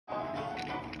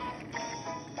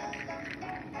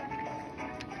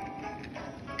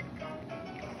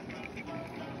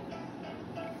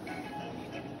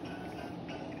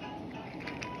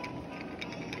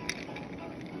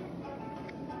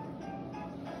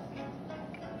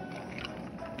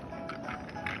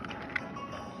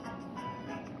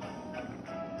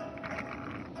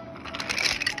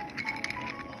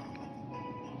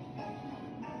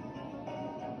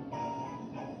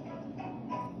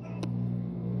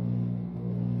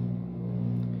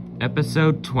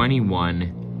Episode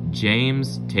 21,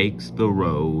 James Takes the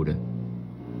Road.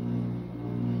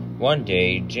 One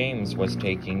day, James was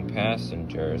taking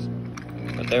passengers,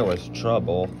 but there was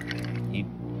trouble.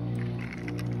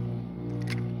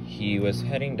 He was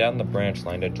heading down the branch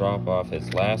line to drop off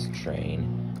his last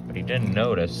train, but he didn't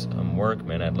notice some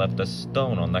workmen had left a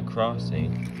stone on the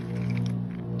crossing.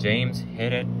 James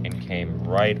hit it and came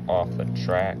right off the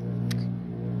track.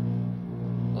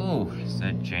 "Ooh,"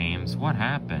 said James, "what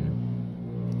happened?"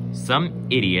 "Some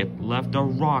idiot left a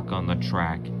rock on the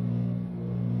track."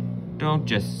 "Don't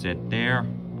just sit there.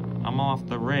 I'm off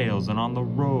the rails and on the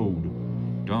road."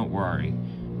 "Don't worry.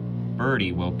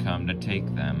 Birdie will come to take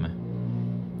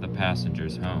the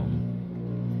passengers home."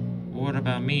 "What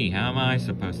about me? How am I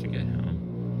supposed to get home?"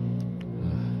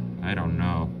 "I don't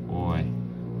know, boy.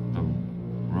 The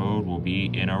road will be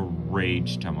in a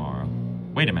rage tomorrow."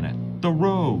 "Wait a minute. The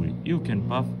road! You can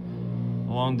buff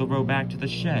along the road back to the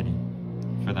shed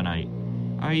for the night."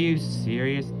 "Are you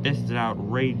serious? This is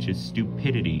outrageous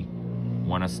stupidity."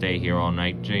 "Want to stay here all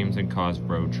night, James, and cause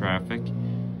road traffic?"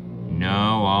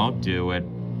 "No, I'll do it,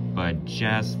 but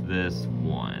just this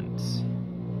once."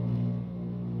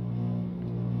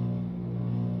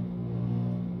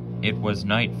 It was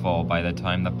nightfall by the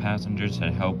time the passengers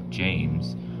had helped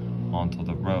James onto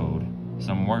the road.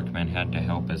 Some workmen had to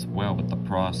help as well with the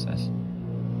process.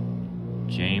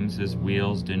 James's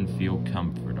wheels didn't feel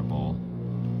comfortable.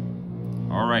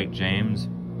 "All right, James.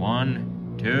 1,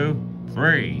 2,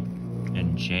 3.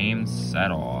 And James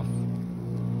set off.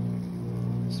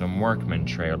 Some workmen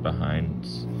trailed behind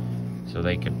so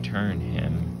they could turn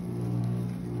him.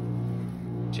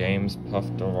 James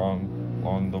puffed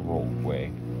along the roadway.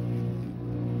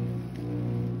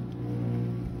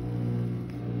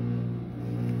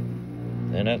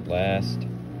 Then at last,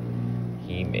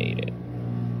 he made it.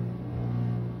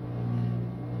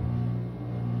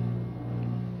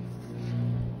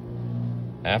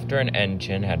 After an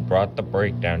engine had brought the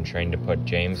breakdown train to put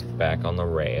James back on the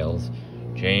rails,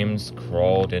 James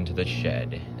crawled into the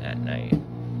shed that night.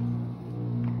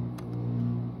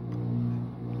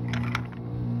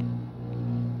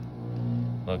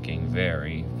 Looking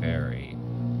very, very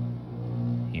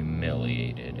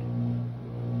humiliated.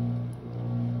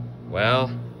 Well,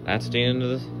 that's the end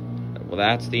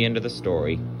of the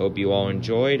story. Hope you all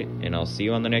enjoyed, and I'll see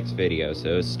you on the next video,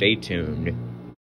 so stay tuned.